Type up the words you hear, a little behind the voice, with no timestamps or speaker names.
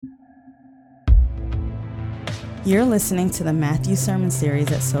You're listening to the Matthew Sermon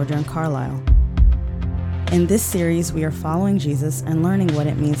Series at Sojourn Carlisle. In this series, we are following Jesus and learning what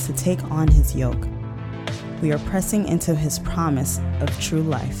it means to take on his yoke. We are pressing into his promise of true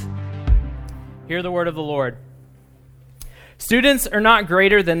life. Hear the word of the Lord. Students are not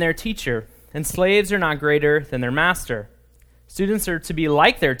greater than their teacher, and slaves are not greater than their master. Students are to be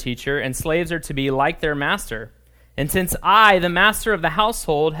like their teacher, and slaves are to be like their master. And since I, the master of the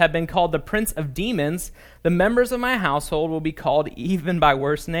household, have been called the prince of demons, the members of my household will be called even by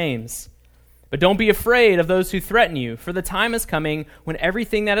worse names. But don't be afraid of those who threaten you, for the time is coming when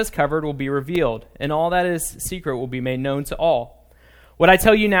everything that is covered will be revealed, and all that is secret will be made known to all. What I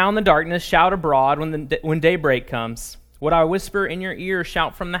tell you now in the darkness, shout abroad when daybreak comes. What I whisper in your ear,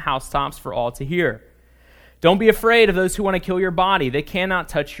 shout from the housetops for all to hear. Don't be afraid of those who want to kill your body. They cannot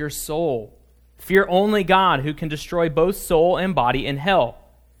touch your soul. Fear only God, who can destroy both soul and body in hell.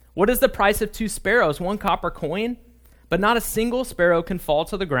 What is the price of 2 sparrows, 1 copper coin? But not a single sparrow can fall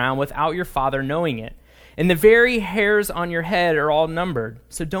to the ground without your Father knowing it. And the very hairs on your head are all numbered.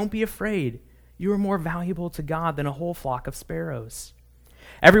 So don't be afraid. You are more valuable to God than a whole flock of sparrows.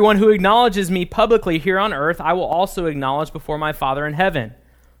 Everyone who acknowledges me publicly here on earth, I will also acknowledge before my Father in heaven.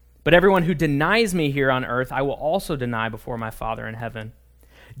 But everyone who denies me here on earth, I will also deny before my Father in heaven.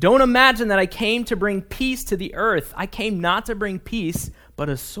 Don't imagine that I came to bring peace to the earth. I came not to bring peace, but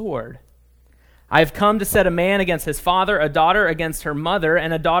a sword. I have come to set a man against his father, a daughter against her mother,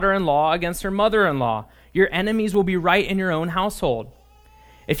 and a daughter-in-law against her mother-in-law. Your enemies will be right in your own household.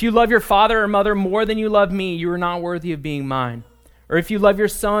 If you love your father or mother more than you love me, you are not worthy of being mine. Or if you love your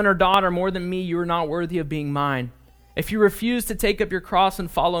son or daughter more than me, you are not worthy of being mine. If you refuse to take up your cross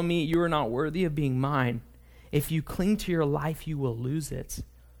and follow me, you are not worthy of being mine. If you cling to your life, you will lose it.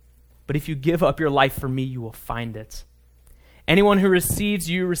 But if you give up your life for me, you will find it. Anyone who receives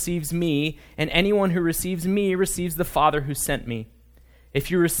you receives me, and anyone who receives me receives the Father who sent me.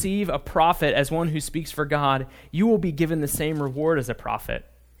 If you receive a prophet as one who speaks for God, you will be given the same reward as a prophet.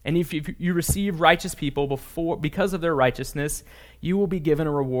 And if you receive righteous people because of their righteousness, you will be given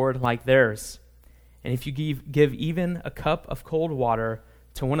a reward like theirs. And if you give even a cup of cold water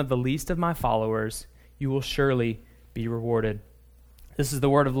to one of the least of my followers, you will surely be rewarded. This is the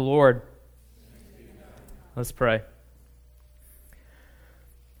word of the Lord. Let's pray.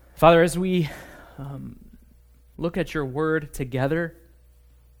 Father, as we look at your word together,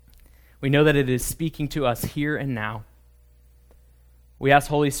 we know that it is speaking to us here and now. We ask,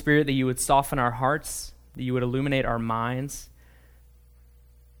 Holy Spirit, that you would soften our hearts, that you would illuminate our minds,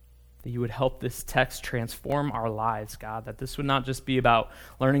 that you would help this text transform our lives, God, that this would not just be about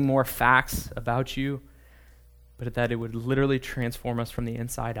learning more facts about you, but that it would literally transform us from the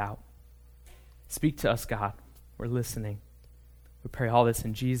inside out. Speak to us, God. We're listening. We pray all this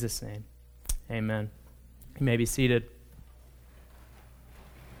in Jesus' name. Amen. You may be seated.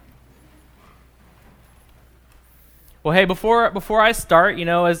 Well, hey, before I start,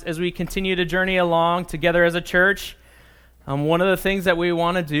 as we continue to journey along together as a church, one of the things that we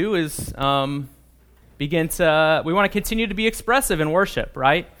want to do is we want to continue to be expressive in worship,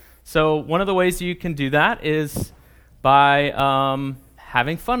 right? So one of the ways you can do that is by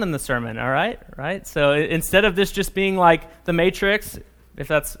having fun in the sermon, all right? Right? So instead of this just being like The Matrix, if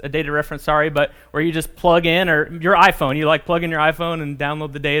that's a data reference, sorry, but where you just plug in, or your iPhone, you plug in your iPhone and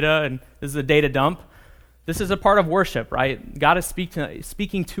download the data, and this is a data dump. This is a part of worship, right? God is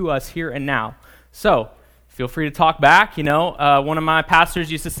speaking to us here and now. So feel free to talk back. One of my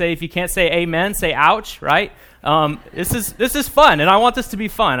pastors used to say, if you can't say amen, say ouch, right? This is fun, and I want this to be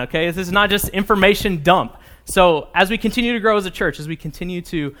fun, okay? This is not just information dump. So as we continue to grow as a church, as we continue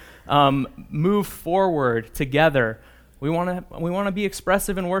to move forward together, we want to be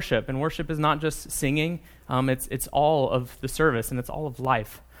expressive in worship, and worship is not just singing. It's all of the service, and it's all of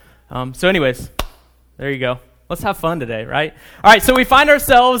life. So anyways, there you go. Let's have fun today, right? All right, so we find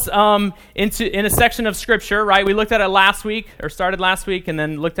ourselves in a section of Scripture, right? We looked at it last week, or started last week, and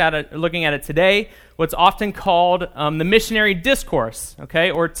then looking at it today, what's often called the missionary discourse,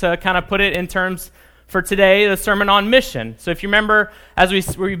 okay? Or to kind of put it in terms for today, the Sermon on Mission. So if you remember, as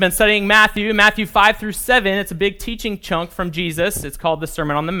we've been studying Matthew 5 through 7, it's a big teaching chunk from Jesus. It's called the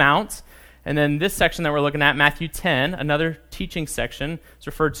Sermon on the Mount. And then this section that we're looking at, Matthew 10, another teaching section, is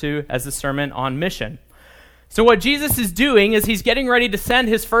referred to as the Sermon on Mission. So what Jesus is doing is he's getting ready to send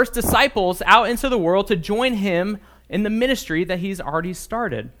his first disciples out into the world to join him in the ministry that he's already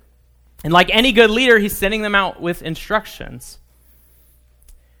started. And like any good leader, he's sending them out with instructions.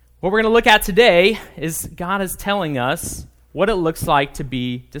 What we're going to look at today is God is telling us what it looks like to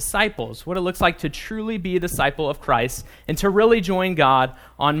be disciples, what it looks like to truly be a disciple of Christ and to really join God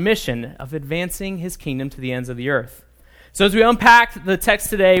on mission of advancing his kingdom to the ends of the earth. So as we unpack the text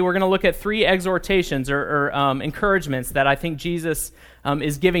today, we're going to look at three exhortations or encouragements that I think Jesus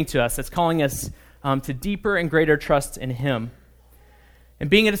is giving to us. That's calling us to deeper and greater trust in him. And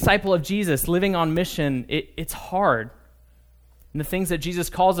being a disciple of Jesus, living on mission, it's hard. And the things that Jesus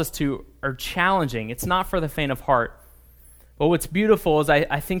calls us to are challenging. It's not for the faint of heart. But what's beautiful is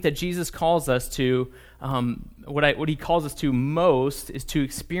I think that Jesus calls us to, what he calls us to most is to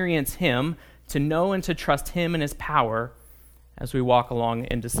experience him, to know and to trust him and his power as we walk along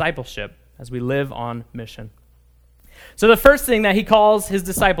in discipleship, as we live on mission. So the first thing that he calls his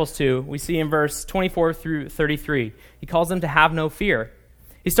disciples to, we see in verse 24 through 33. He calls them to have no fear.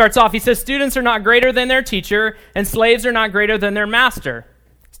 He starts off, he says, students are not greater than their teacher, and slaves are not greater than their master.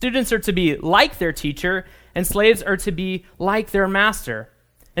 Students are to be like their teacher, and slaves are to be like their master.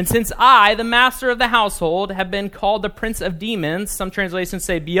 And since I, the master of the household, have been called the prince of demons, some translations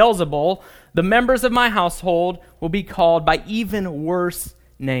say Beelzebul, the members of my household will be called by even worse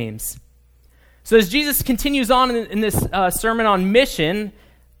names. So as Jesus continues on in this sermon on mission,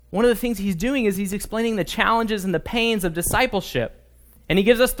 one of the things he's doing is he's explaining the challenges and the pains of discipleship. And he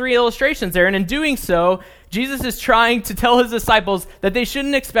gives us three illustrations there. And in doing so, Jesus is trying to tell his disciples that they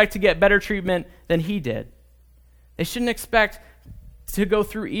shouldn't expect to get better treatment than he did. They shouldn't expect to go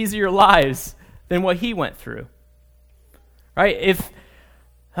through easier lives than what he went through. Right?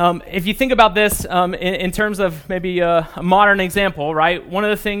 If you think about this in terms of maybe a modern example, right? One of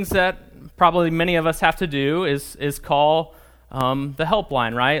the things that probably many of us have to do is call the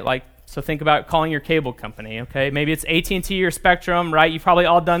helpline, right? So think about calling your cable company, okay? Maybe it's AT&T or Spectrum, right? You've probably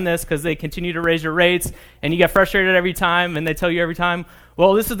all done this because they continue to raise your rates, and you get frustrated every time, and they tell you every time,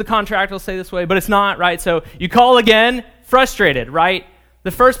 well, this is the contract, it'll say this way, but it's not, right? So you call again, frustrated, right?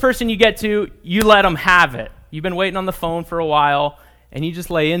 The first person you get to, you let them have it. You've been waiting on the phone for a while, and you just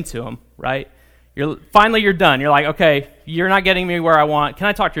lay into them, right? Finally, you're done. You're like, okay, you're not getting me where I want. Can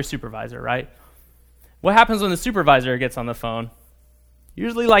I talk to your supervisor, right? What happens when the supervisor gets on the phone?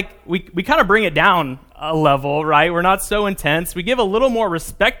 Usually, we kind of bring it down a level, right? We're not so intense. We give a little more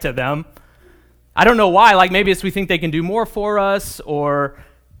respect to them. I don't know why. Maybe it's we think they can do more for us, or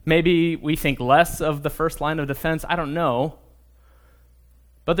maybe we think less of the first line of defense. I don't know.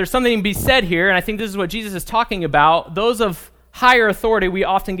 But there's something to be said here, and I think this is what Jesus is talking about. Those of higher authority we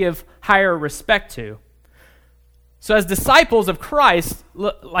often give higher respect to. So as disciples of Christ,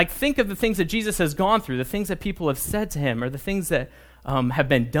 think of the things that Jesus has gone through, the things that people have said to him, or the things that have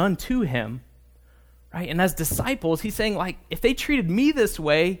been done to him, right? And as disciples, he's saying, if they treated me this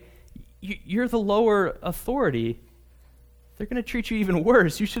way, you're the lower authority. They're going to treat you even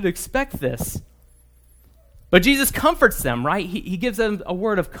worse. You should expect this. But Jesus comforts them, right? He gives them a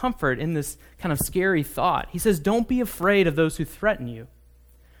word of comfort in this kind of scary thought. He says, don't be afraid of those who threaten you.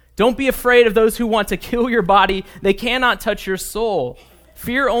 Don't be afraid of those who want to kill your body. They cannot touch your soul.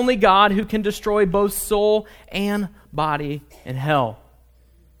 Fear only God, who can destroy both soul and body in hell.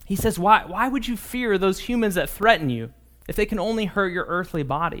 He says, why would you fear those humans that threaten you if they can only hurt your earthly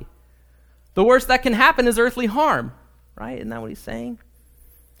body? The worst that can happen is earthly harm, right? Isn't that what he's saying?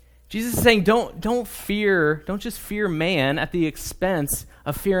 Jesus is saying, don't just fear man at the expense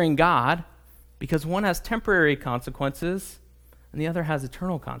of fearing God, because one has temporary consequences and the other has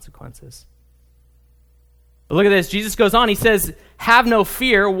eternal consequences. But look at this. Jesus goes on. He says, have no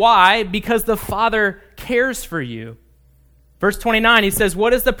fear. Why? Because the Father cares for you. Verse 29, he says,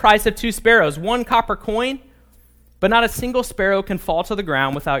 what is the price of 2 sparrows? 1 copper coin? But not a single sparrow can fall to the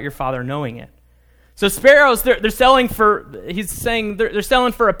ground without your Father knowing it. So sparrows, they're selling for, he's saying they're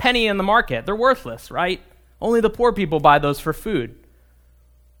selling for a penny in the market. They're worthless, right? Only the poor people buy those for food.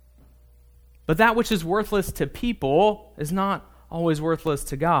 But that which is worthless to people is not always worthless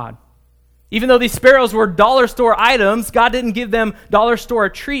to God. Even though these sparrows were dollar store items, God didn't give them dollar store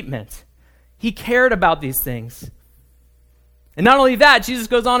treatment. He cared about these things. And not only that, Jesus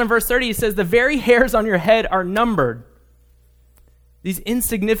goes on in verse 30, he says, the very hairs on your head are numbered. These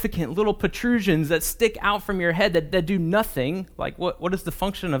insignificant little protrusions that stick out from your head that do nothing. What is the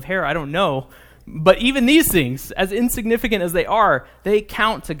function of hair? I don't know. But even these things, as insignificant as they are, they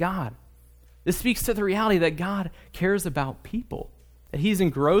count to God. This speaks to the reality that God cares about people, that he's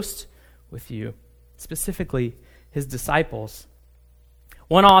engrossed with you, specifically his disciples.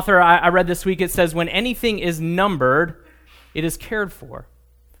 One author I read this week, it says, when anything is numbered, it is cared for.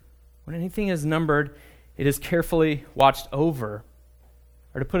 When anything is numbered, it is carefully watched over.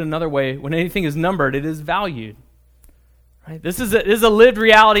 Or to put it another way, when anything is numbered, it is valued. Right? This is a lived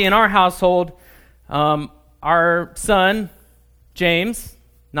reality in our household. Our son, James,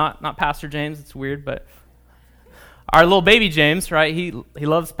 not Pastor James, it's weird, but our little baby James, right, he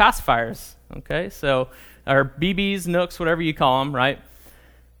loves pacifiers, okay? So, or BBs, Nooks, whatever you call them, right?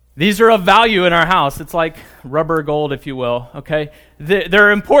 These are of value in our house. It's like rubber gold, if you will, okay? They're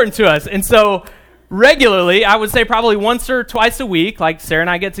important to us. And so regularly, I would say probably once or twice a week, like Sarah and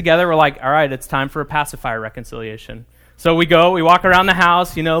I get together, we're like, all right, it's time for a pacifier reconciliation. So we walk around the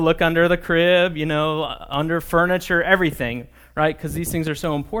house, look under the crib, under furniture, everything, right? Because these things are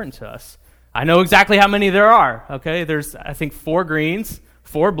so important to us. I know exactly how many there are, okay? There's, I think, 4 greens,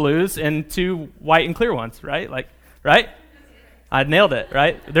 4 blues, and 2 white and clear ones, right? Right? I nailed it,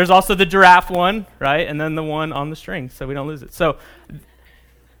 right? There's also the giraffe one, right? And then the one on the string, so we don't lose it. So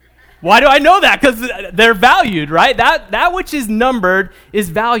why do I know that? Because they're valued, right? That which is numbered is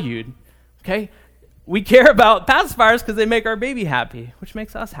valued, okay? We care about pacifiers because they make our baby happy, which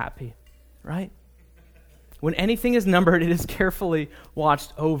makes us happy, right? When anything is numbered, it is carefully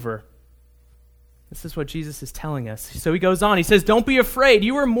watched over. This is what Jesus is telling us. So he goes on. He says, don't be afraid.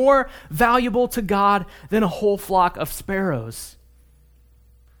 You are more valuable to God than a whole flock of sparrows.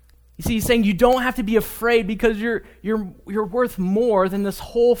 You see, he's saying you don't have to be afraid because you're worth more than this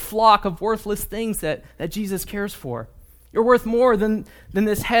whole flock of worthless things that Jesus cares for. You're worth more than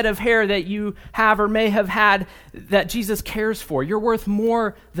this head of hair that you have or may have had that Jesus cares for. You're worth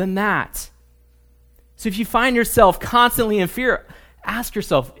more than that. So if you find yourself constantly in fear, ask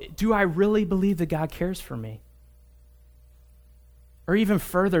yourself, do I really believe that God cares for me? Or even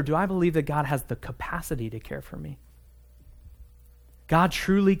further, do I believe that God has the capacity to care for me? God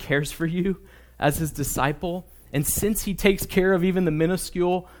truly cares for you as his disciple, and since he takes care of even the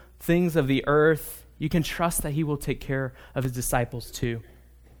minuscule things of the earth, you can trust that he will take care of his disciples too.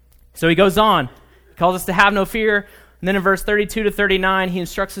 So he goes on. He calls us to have no fear. And then in verse 32 to 39, he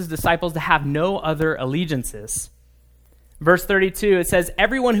instructs his disciples to have no other allegiances. Verse 32, it says,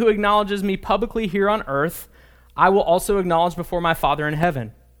 everyone who acknowledges me publicly here on earth, I will also acknowledge before my Father in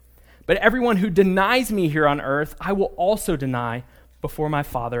heaven. But everyone who denies me here on earth, I will also deny before my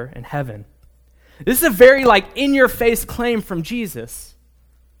Father in heaven. This is a very in-your-face claim from Jesus.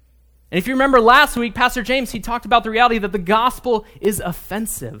 And if you remember last week, Pastor James, he talked about the reality that the gospel is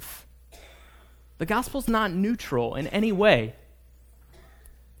offensive. The gospel's not neutral in any way.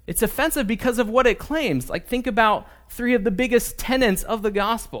 It's offensive because of what it claims. Think about 3 of the biggest tenets of the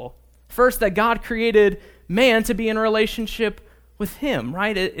gospel. First, that God created man to be in a relationship with him,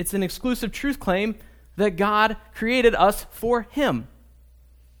 right? It's an exclusive truth claim that God created us for him.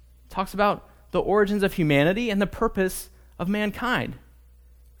 It talks about the origins of humanity and the purpose of mankind.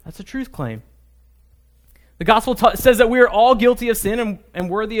 That's a truth claim. The gospel says that we are all guilty of sin and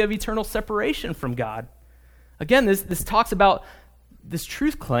worthy of eternal separation from God. Again, this talks about this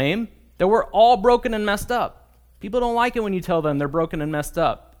truth claim that we're all broken and messed up. People don't like it when you tell them they're broken and messed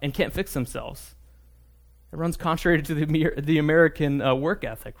up and can't fix themselves. It runs contrary to the American work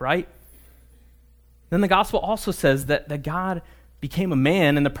ethic, right? Then the gospel also says that God became a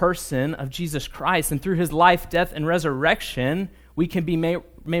man in the person of Jesus Christ, and through his life, death, and resurrection, we can be made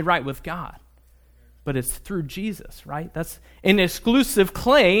right with God. But it's through Jesus, right? That's an exclusive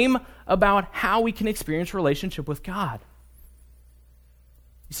claim about how we can experience relationship with God.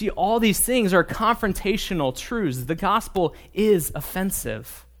 You see, all these things are confrontational truths. The gospel is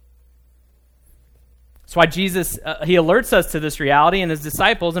offensive. That's why Jesus, he alerts us to this reality, and his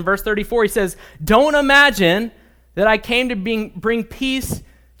disciples, in verse 34, he says, don't imagine that I came to bring peace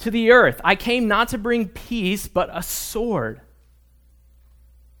to the earth. I came not to bring peace, but a sword.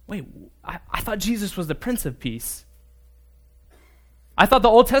 Wait, I thought Jesus was the Prince of Peace. I thought the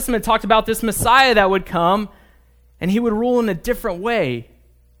Old Testament talked about this Messiah that would come, and he would rule in a different way.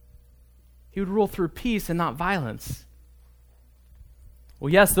 He would rule through peace and not violence.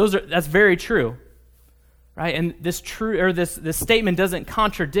 Well, yes, that's very true, right? And this statement doesn't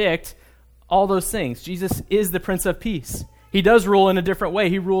contradict all those things. Jesus is the Prince of Peace. He does rule in a different way.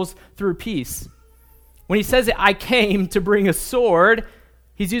 He rules through peace. When he says, I came to bring a sword,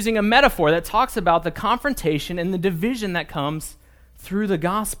 he's using a metaphor that talks about the confrontation and the division that comes through the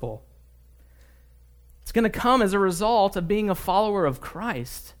gospel. It's going to come as a result of being a follower of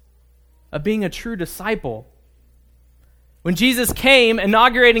Christ, of being a true disciple. When Jesus came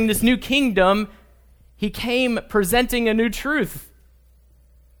inaugurating this new kingdom, he came presenting a new truth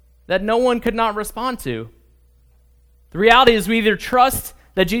that no one could not respond to. The reality is we either trust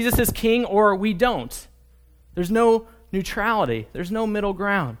that Jesus is king or we don't. There's no neutrality. There's no middle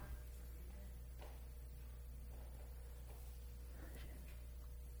ground.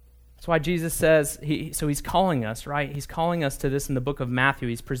 That's why Jesus says, he's calling us, right? He's calling us to this in the book of Matthew.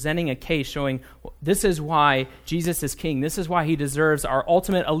 He's presenting a case showing this is why Jesus is king. This is why he deserves our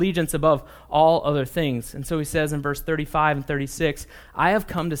ultimate allegiance above all other things. And so he says in verse 35 and 36, I have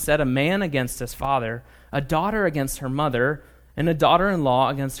come to set a man against his father, a daughter against her mother, and a daughter-in-law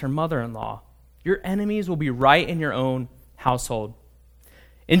against her mother-in-law. Your enemies will be right in your own household.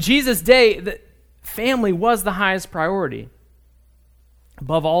 In Jesus' day, the family was the highest priority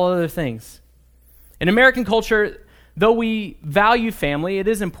above all other things. In American culture, though we value family, it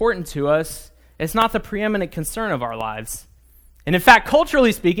is important to us. It's not the preeminent concern of our lives. And in fact,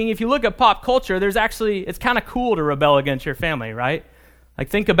 culturally speaking, if you look at pop culture, it's kind of cool to rebel against your family, right? Like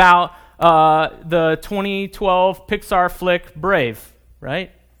think about the 2012 Pixar flick Brave,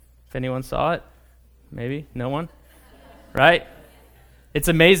 right? If anyone saw it, maybe no one, right? It's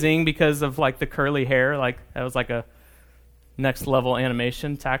amazing because of like the curly hair, like that was like a next level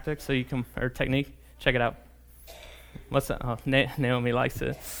animation tactic, or technique. Check it out. What's that? Oh, Naomi likes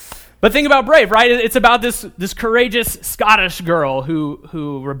it. But think about Brave, right? It's about this courageous Scottish girl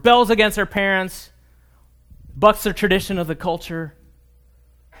who rebels against her parents, bucks the tradition of the culture.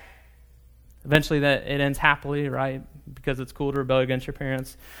 Eventually, that it ends happily, right? Because it's cool to rebel against your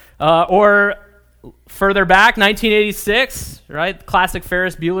parents. Or further back, 1986, right? Classic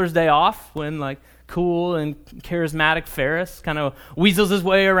Ferris Bueller's Day Off, when like cool and charismatic Ferris kind of weasels his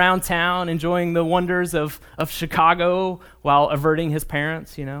way around town, enjoying the wonders of Chicago while averting his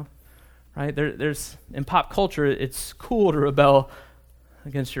parents, right? There's in pop culture, it's cool to rebel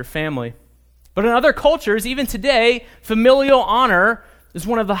against your family. But in other cultures, even today, familial honor is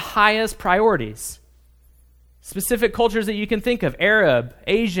one of the highest priorities. Specific cultures that you can think of, Arab,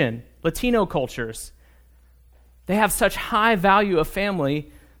 Asian, Latino cultures, they have such high value of family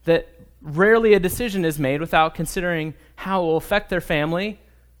that rarely a decision is made without considering how it will affect their family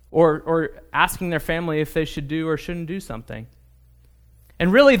or asking their family if they should do or shouldn't do something.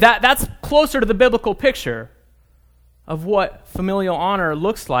 And really, that's closer to the biblical picture of what familial honor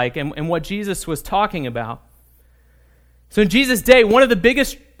looks like and what Jesus was talking about. So in Jesus' day, one of the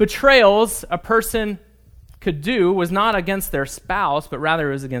biggest betrayals a person could do was not against their spouse, but rather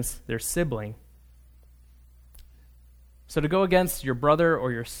it was against their sibling. So to go against your brother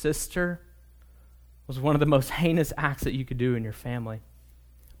or your sister was one of the most heinous acts that you could do in your family.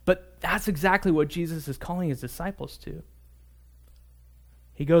 But that's exactly what Jesus is calling his disciples to.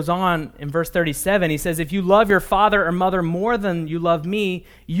 He goes on in verse 37, he says, if you love your father or mother more than you love me,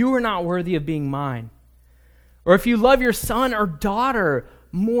 you are not worthy of being mine. Or if you love your son or daughter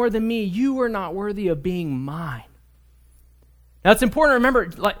more than me, you are not worthy of being mine. Now it's important to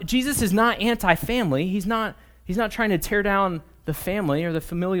remember, Jesus is not anti-family. He's not trying to tear down the family or the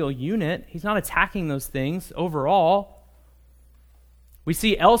familial unit. He's not attacking those things overall. We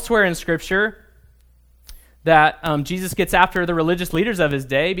see elsewhere in Scripture that Jesus gets after the religious leaders of his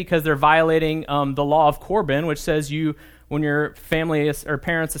day because they're violating the law of Corban, which says when your family or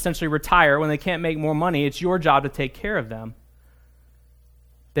parents essentially retire, when they can't make more money, it's your job to take care of them.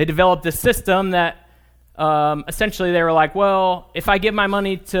 They developed this system that essentially they were like, well, if I give my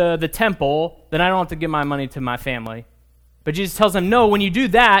money to the temple, then I don't have to give my money to my family. But Jesus tells them, no, when you do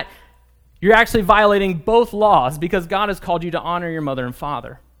that, you're actually violating both laws because God has called you to honor your mother and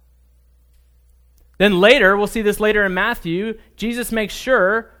father. Then later, we'll see this later in Matthew, Jesus makes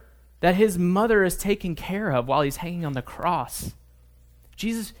sure that his mother is taken care of while he's hanging on the cross.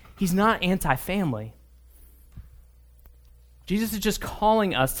 Jesus, he's not anti-family. Jesus is just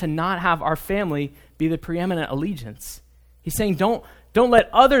calling us to not have our family be the preeminent allegiance. He's saying, don't let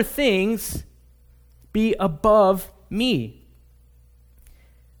other things be above me.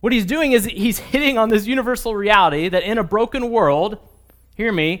 What he's doing is he's hitting on this universal reality that in a broken world,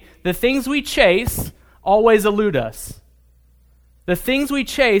 hear me, the things we chase always elude us. The things we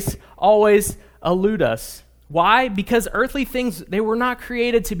chase always elude us. Why? Because earthly things, they were not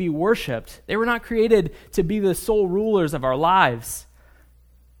created to be worshipped. They were not created to be the sole rulers of our lives.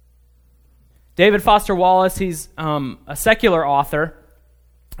 David Foster Wallace, he's a secular author.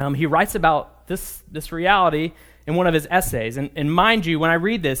 He writes about this reality in one of his essays. And mind you, when I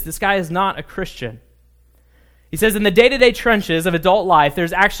read this guy is not a Christian. He says, in the day-to-day trenches of adult life,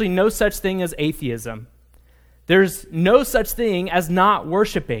 there's actually no such thing as atheism. There's no such thing as not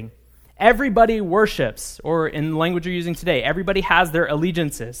worshiping. Everybody worships, or in the language you're using today, everybody has their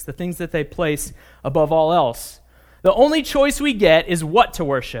allegiances, the things that they place above all else. The only choice we get is what to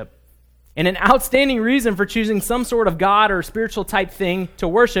worship. And an outstanding reason for choosing some sort of God or spiritual type thing to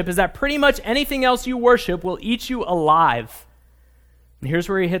worship is that pretty much anything else you worship will eat you alive. And here's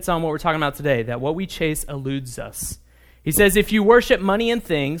where he hits on what we're talking about today, that what we chase eludes us. He says, if you worship money and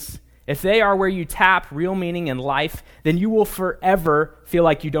things, if they are where you tap real meaning in life, then you will forever feel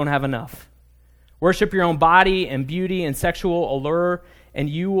like you don't have enough. Worship your own body and beauty and sexual allure, and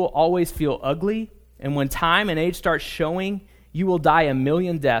you will always feel ugly. And when time and age start showing, you will die a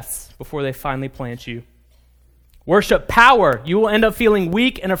million deaths before they finally plant you. Worship power. You will end up feeling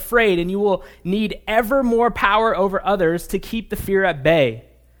weak and afraid, and you will need ever more power over others to keep the fear at bay.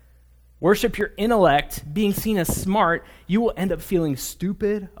 Worship your intellect, being seen as smart. You will end up feeling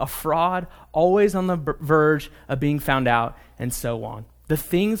stupid, a fraud, always on the verge of being found out, and so on. The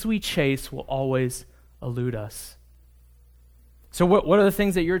things we chase will always elude us. So what are the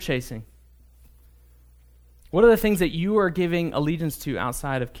things that you're chasing? What are the things that you are giving allegiance to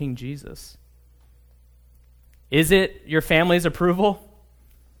outside of King Jesus? Is it your family's approval?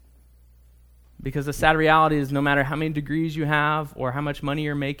 Because the sad reality is no matter how many degrees you have or how much money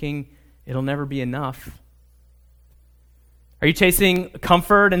you're making, it'll never be enough. Are you chasing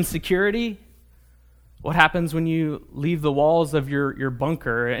comfort and security? What happens when you leave the walls of your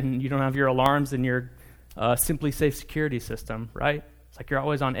bunker and you don't have your alarms and your Simply Safe security system, right? It's like you're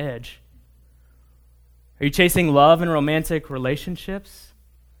always on edge. Are you chasing love and romantic relationships?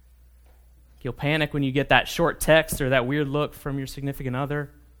 You'll panic when you get that short text or that weird look from your significant other.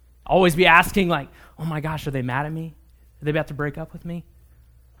 Always be asking like, oh my gosh, are they mad at me? Are they about to break up with me?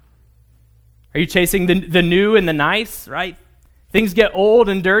 Are you chasing the new and the nice, right? Things get old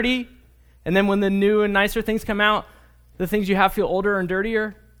and dirty, and then when the new and nicer things come out, the things you have feel older and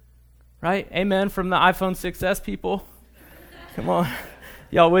dirtier, right? Amen from the iPhone 6S people. Come on.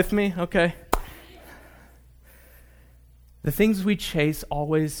 Y'all with me? Okay. The things we chase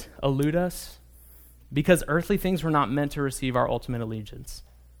always elude us because earthly things were not meant to receive our ultimate allegiance.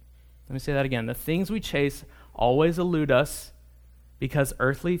 Let me say that again. The things we chase always elude us because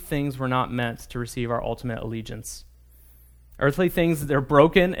earthly things were not meant to receive our ultimate allegiance. Earthly things, they're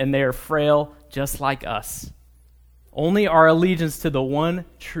broken and they are frail just like us. Only our allegiance to the one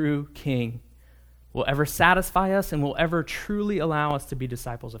true King will ever satisfy us and will ever truly allow us to be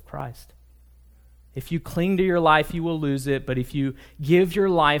disciples of Christ. If you cling to your life, you will lose it, but if you give your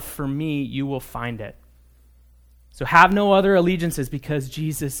life for me, you will find it. So have no other allegiances because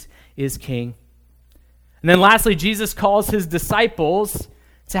Jesus is King. And then lastly, Jesus calls his disciples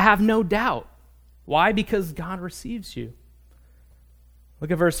to have no doubt. Why? Because God receives you.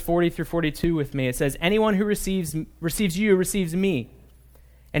 Look at verse 40 through 42 with me. It says, anyone who receives you receives me,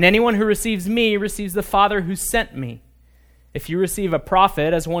 and anyone who receives me receives the Father who sent me. If you receive a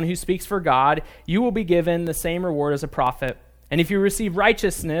prophet as one who speaks for God, you will be given the same reward as a prophet. And if you receive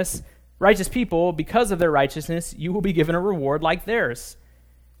righteous people because of their righteousness, you will be given a reward like theirs.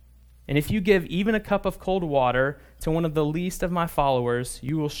 And if you give even a cup of cold water to one of the least of my followers,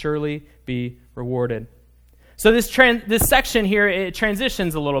 you will surely be rewarded. So this section here, it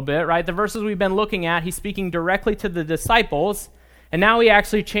transitions a little bit, right? The verses we've been looking at, he's speaking directly to the disciples, and now he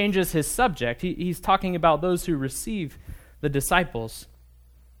actually changes his subject. He's talking about those who receive the disciples.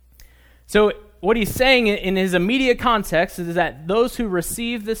 So what he's saying in his immediate context is that those who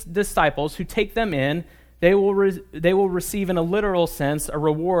receive the disciples, who take them in, they will receive in a literal sense a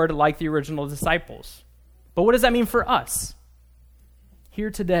reward like the original disciples. But what does that mean for us here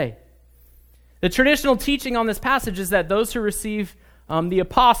today? The traditional teaching on this passage is that those who receive the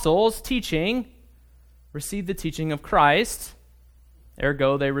apostles' teaching receive the teaching of Christ.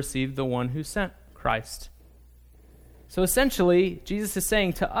 Ergo, they receive the one who sent Christ. So essentially, Jesus is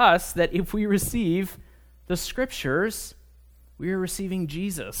saying to us that if we receive the Scriptures, we are receiving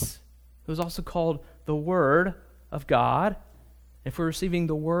Jesus, who is also called the Word of God. If we're receiving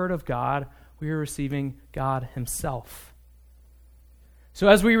the Word of God, we are receiving God himself. So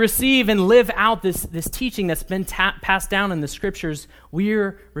as we receive and live out this teaching that's been passed down in the Scriptures, we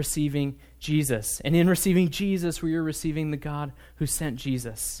are receiving Jesus. And in receiving Jesus, we are receiving the God who sent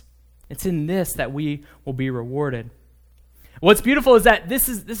Jesus. It's in this that we will be rewarded. What's beautiful is that this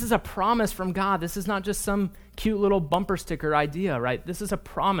is a promise from God. This is not just some cute little bumper sticker idea, right? This is a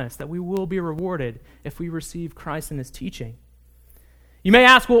promise that we will be rewarded if we receive Christ and his teaching. You may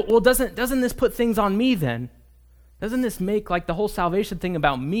ask, well, doesn't this put things on me then? Doesn't this make like the whole salvation thing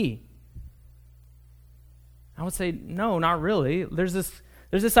about me? I would say, no, not really. There's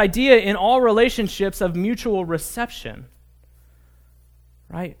this idea in all relationships of mutual reception,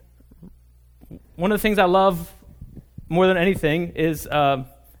 right? One of the things I love more than anything is,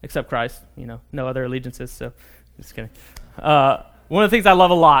 except Christ, no other allegiances, so just kidding. One of the things I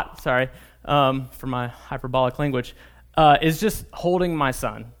love a lot, for my hyperbolic language, is just holding my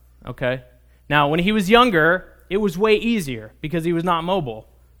son, okay? Now, when he was younger, it was way easier because he was not mobile,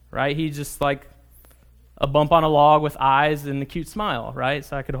 right? He's just like a bump on a log with eyes and a cute smile, right?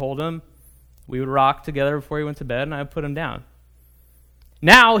 So I could hold him. We would rock together before he went to bed, and I would put him down.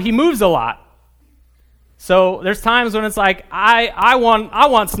 Now he moves a lot. So there's times when it's like, I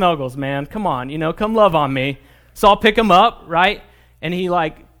want snuggles, man. Come on, come love on me. So I'll pick him up, right? And he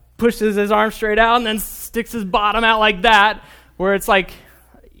like pushes his arm straight out and then sticks his bottom out like that, where it's like,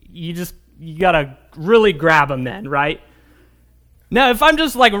 you gotta really grab him then, right? Now, if I'm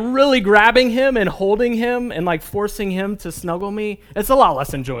just like really grabbing him and holding him and like forcing him to snuggle me, it's a lot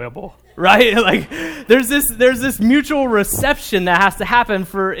less enjoyable, right? Like there's this mutual reception that has to happen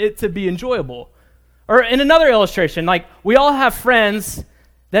for it to be enjoyable. Or in another illustration, like we all have friends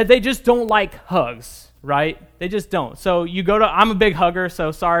that they just don't like hugs, right? They just don't. So I'm a big hugger,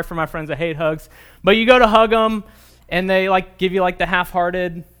 so sorry for my friends that hate hugs, but you go to hug them and they like give you like the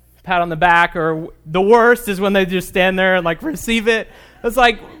half-hearted pat on the back, or the worst is when they just stand there and like receive it. It's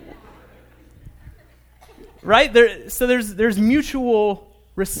like, right? There's mutual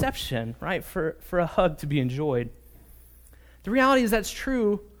reception, right, for a hug to be enjoyed. The reality is that's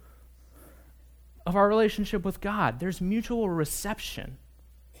true of our relationship with God. There's mutual reception.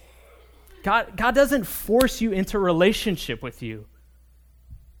 God doesn't force you into relationship with you.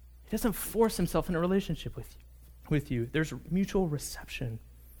 He doesn't force himself in a relationship with you. There's mutual reception.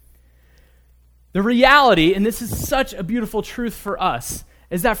 The reality, and this is such a beautiful truth for us,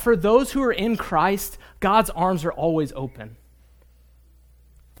 is that for those who are in Christ, God's arms are always open.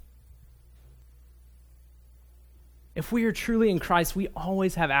 If we are truly in Christ, we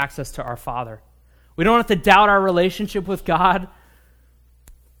always have access to our Father. We don't have to doubt our relationship with God,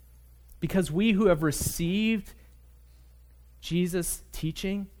 because we who have received Jesus'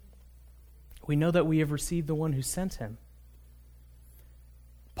 teaching, we know that we have received the one who sent him.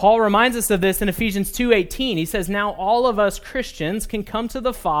 Paul reminds us of this in Ephesians 2:18. He says, now all of us Christians can come to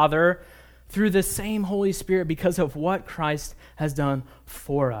the Father through the same Holy Spirit because of what Christ has done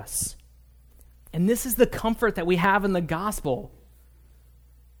for us. And this is the comfort that we have in the gospel.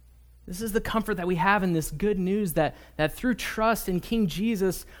 This is the comfort that we have in this good news that through trust in King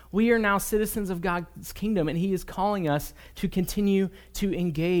Jesus, we are now citizens of God's kingdom, and he is calling us to continue to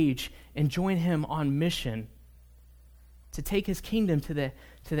engage and join him on mission to take his kingdom to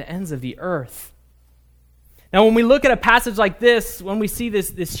the ends of the earth. Now, when we look at a passage like this, when we see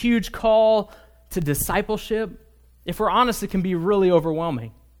this huge call to discipleship, if we're honest, it can be really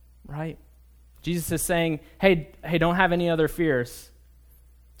overwhelming, right? Jesus is saying, hey, don't have any other fears.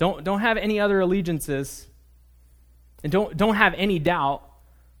 Don't have any other allegiances, and don't have any doubt.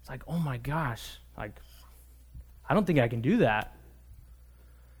 It's like, oh my gosh, like I don't think I can do that.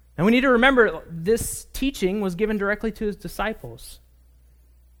 And we need to remember this teaching was given directly to his disciples.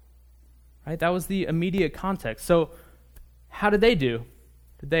 Right? That was the immediate context. So how did they do?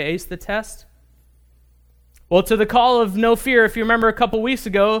 Did they ace the test? Well, to the call of no fear, if you remember a couple weeks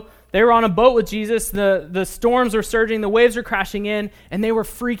ago, they were on a boat with Jesus, the storms were surging, the waves were crashing in, and they were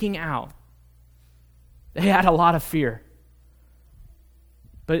freaking out. They had a lot of fear.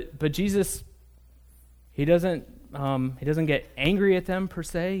 But Jesus, he doesn't get angry at them per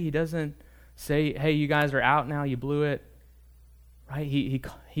se. He doesn't say, hey, you guys are out now, you blew it. Right?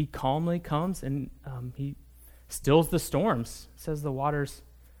 He calmly comes and he stills the storms. It says the waters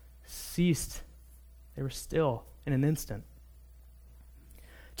ceased. They were still in an instant.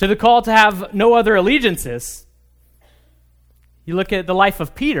 To the call to have no other allegiances, you look at the life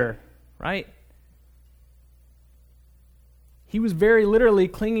of Peter, right? He was very literally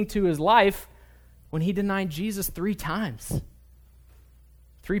clinging to his life when he denied Jesus 3 times.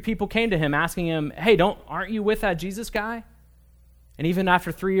 3 people came to him asking him, hey, aren't you with that Jesus guy? And even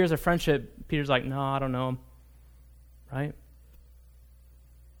after 3 years of friendship, Peter's like, no, I don't know him, right?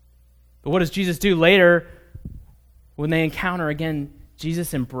 But what does Jesus do later when they encounter again?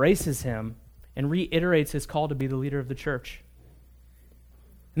 Jesus embraces him and reiterates his call to be the leader of the church.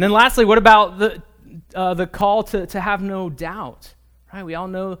 And then lastly, what about the call to have no doubt? Right? We all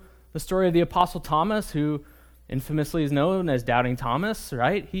know the story of the Apostle Thomas, who infamously is known as Doubting Thomas,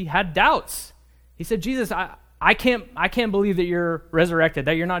 right? He had doubts. He said, Jesus, I can't believe that you're resurrected,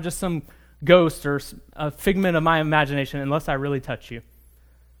 that you're not just some ghost or a figment of my imagination unless I really touch you.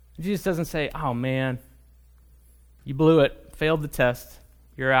 Jesus doesn't say, oh man, you blew it. Failed the test,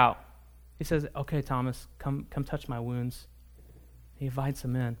 you're out. He says, okay, Thomas, come touch my wounds. He invites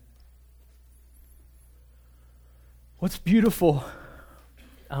him in. What's beautiful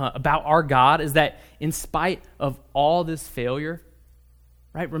about our God is that in spite of all this failure,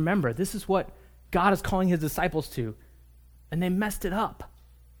 right, remember, this is what God is calling his disciples to, and they messed it up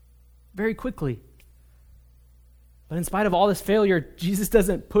very quickly. But in spite of all this failure, Jesus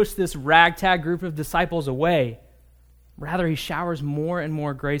doesn't push this ragtag group of disciples away. Rather, he showers more and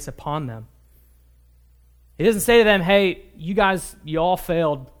more grace upon them. He doesn't say to them, hey, you guys, you all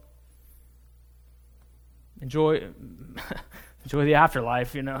failed. Enjoy the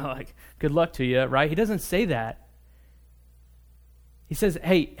afterlife, like good luck to you, right? He doesn't say that. He says,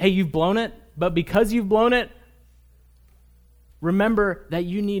 hey, you've blown it, but because you've blown it, remember that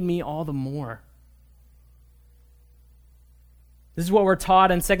you need me all the more. This is what we're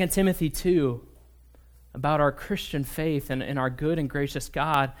taught in 2 Timothy 2 about our Christian faith and our good and gracious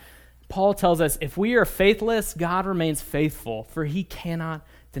God. Paul tells us, if we are faithless, God remains faithful, for he cannot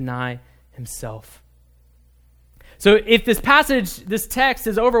deny himself. So if this passage, this text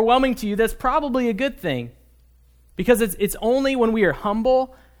is overwhelming to you, that's probably a good thing. Because it's only when we are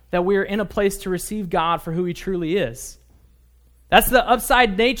humble that we are in a place to receive God for who he truly is. That's the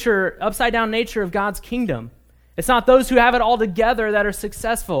upside down nature of God's kingdom. It's not those who have it all together that are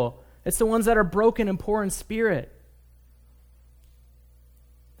successful. It's the ones that are broken and poor in spirit.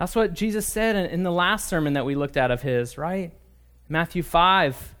 That's what Jesus said in the last sermon that we looked at of his, right? Matthew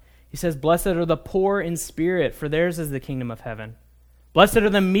 5, he says, blessed are the poor in spirit, for theirs is the kingdom of heaven. Blessed are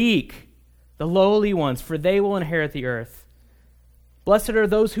the meek, the lowly ones, for they will inherit the earth. Blessed are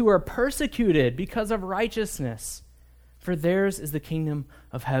those who are persecuted because of righteousness, for theirs is the kingdom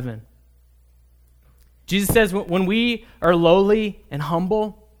of heaven. Jesus says when we are lowly and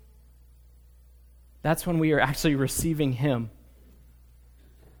humble, that's when we are actually receiving him.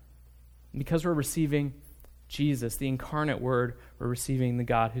 Because we're receiving Jesus, the incarnate word, we're receiving the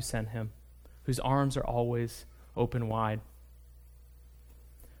God who sent him, whose arms are always open wide.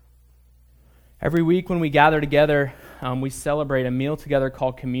 Every week when we gather together, we celebrate a meal together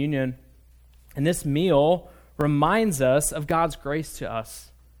called communion. And this meal reminds us of God's grace to us.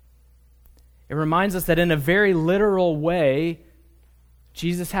 It reminds us that in a very literal way,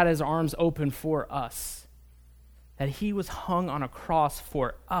 Jesus had his arms open for us. That he was hung on a cross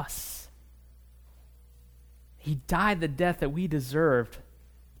for us. He died the death that we deserved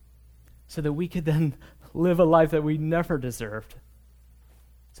so that we could then live a life that we never deserved.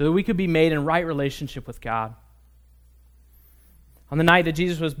 So that we could be made in right relationship with God. On the night that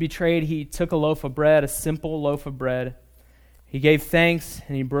Jesus was betrayed, he took a loaf of bread, a simple loaf of bread. He gave thanks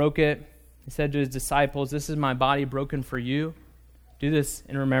and he broke it. He said to his disciples, this is my body broken for you. Do this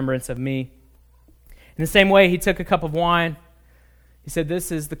in remembrance of me. In the same way, he took a cup of wine. He said,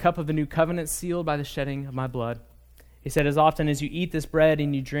 this is the cup of the new covenant sealed by the shedding of my blood. He said, as often as you eat this bread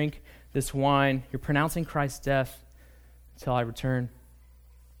and you drink this wine, you're pronouncing Christ's death until I return.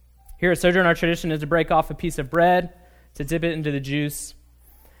 Here at Sojourn, our tradition is to break off a piece of bread, to dip it into the juice.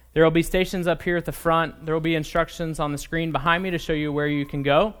 There will be stations up here at the front. There will be instructions on the screen behind me to show you where you can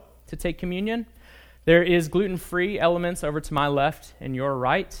go to take communion. There is gluten-free elements over to my left and your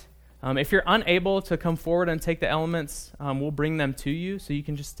right. If you're unable to come forward and take the elements, we'll bring them to you, so you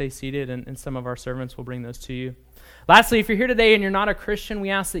can just stay seated, and some of our servants will bring those to you. Lastly, if you're here today and you're not a Christian, we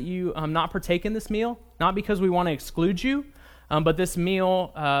ask that you not partake in this meal, not because we want to exclude you, but this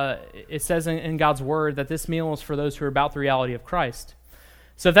meal, it says in God's word that this meal is for those who are about the reality of Christ.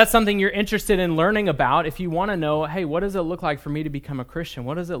 So if that's something you're interested in learning about, if you want to know, hey, what does it look like for me to become a Christian?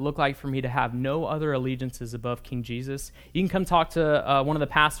 What does it look like for me to have no other allegiances above King Jesus? You can come talk to one of the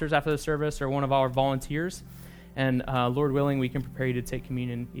pastors after the service or one of our volunteers, and Lord willing, we can prepare you to take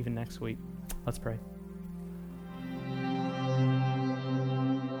communion even next week. Let's pray.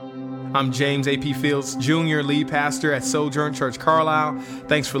 I'm James A.P. Fields, Junior Lead Pastor at Sojourn Church Carlisle.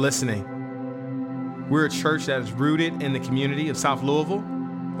 Thanks for listening. We're a church that is rooted in the community of South Louisville,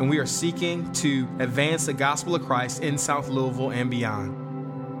 and we are seeking to advance the gospel of Christ in South Louisville and beyond.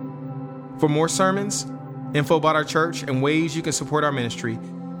 For more sermons, info about our church, and ways you can support our ministry,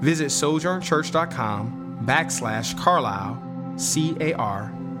 visit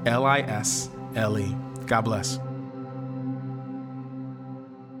sojournchurch.com/Carlisle, CARLISLE. God bless.